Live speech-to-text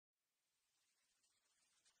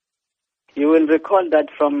You will recall that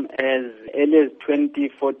from as early as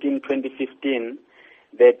 2014, 2015,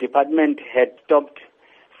 the department had stopped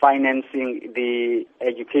financing the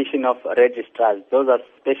education of registrars. Those are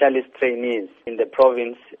specialist trainees in the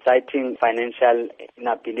province, citing financial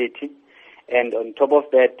inability. And on top of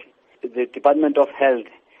that, the Department of Health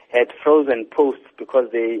had frozen posts because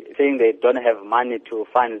saying they don't have money to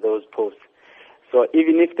fund those posts. So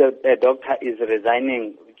even if the doctor is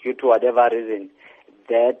resigning due to whatever reason,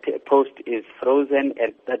 that post is frozen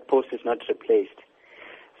and that post is not replaced.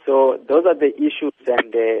 So those are the issues,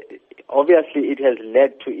 and obviously it has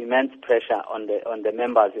led to immense pressure on the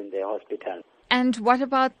members in the hospital. And what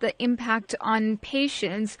about the impact on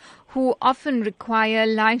patients who often require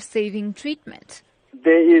life-saving treatment?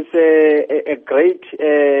 There is a great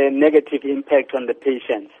negative impact on the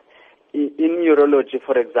patients. In urology,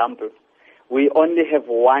 for example, we only have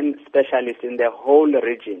one specialist in the whole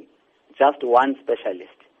region, just one specialist.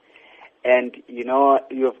 And,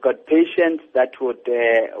 you've got patients that would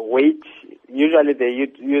wait. Usually they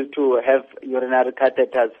used to have urinary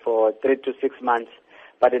catheters for 3 to 6 months,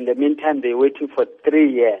 but in the meantime they're waiting for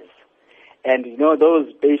 3 years. And,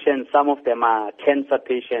 those patients, some of them are cancer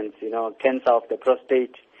patients, cancer of the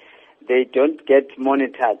prostate. They don't get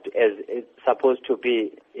monitored as it's supposed to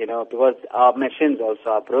be, because our machines also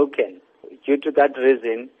are broken. Due to that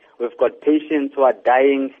reason, we've got patients who are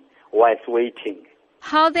dying whilst waiting.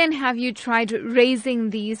 How then have you tried raising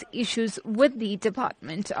these issues with the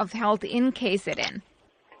Department of Health in KZN?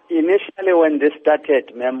 Initially, when this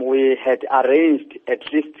started, ma'am, we had arranged at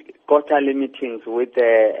least quarterly meetings with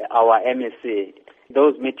our MEC.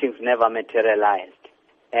 Those meetings never materialized.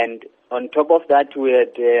 And on top of that, we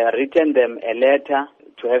had written them a letter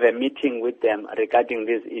to have a meeting with them regarding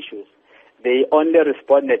these issues. They only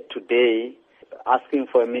responded today, asking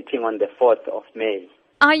for a meeting on the 4th of May.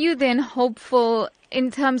 Are you then hopeful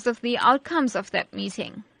in terms of the outcomes of that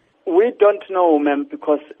meeting? We don't know, ma'am,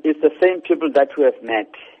 because it's the same people that we have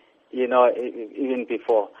met, even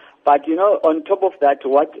before. But, on top of that,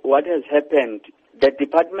 what has happened, the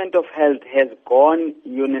Department of Health has gone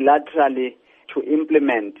unilaterally to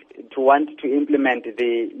want to implement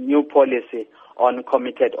the new policy on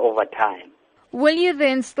committed overtime. Will you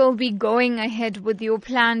then still be going ahead with your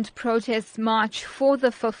planned protest march for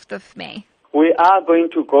the 5th of May? We are going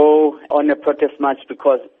to go on a protest march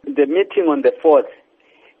because the meeting on the 4th,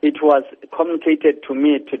 it was communicated to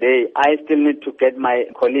me today. I still need to get my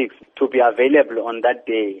colleagues to be available on that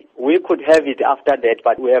day. We could have it after that,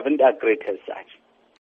 but we haven't agreed as such.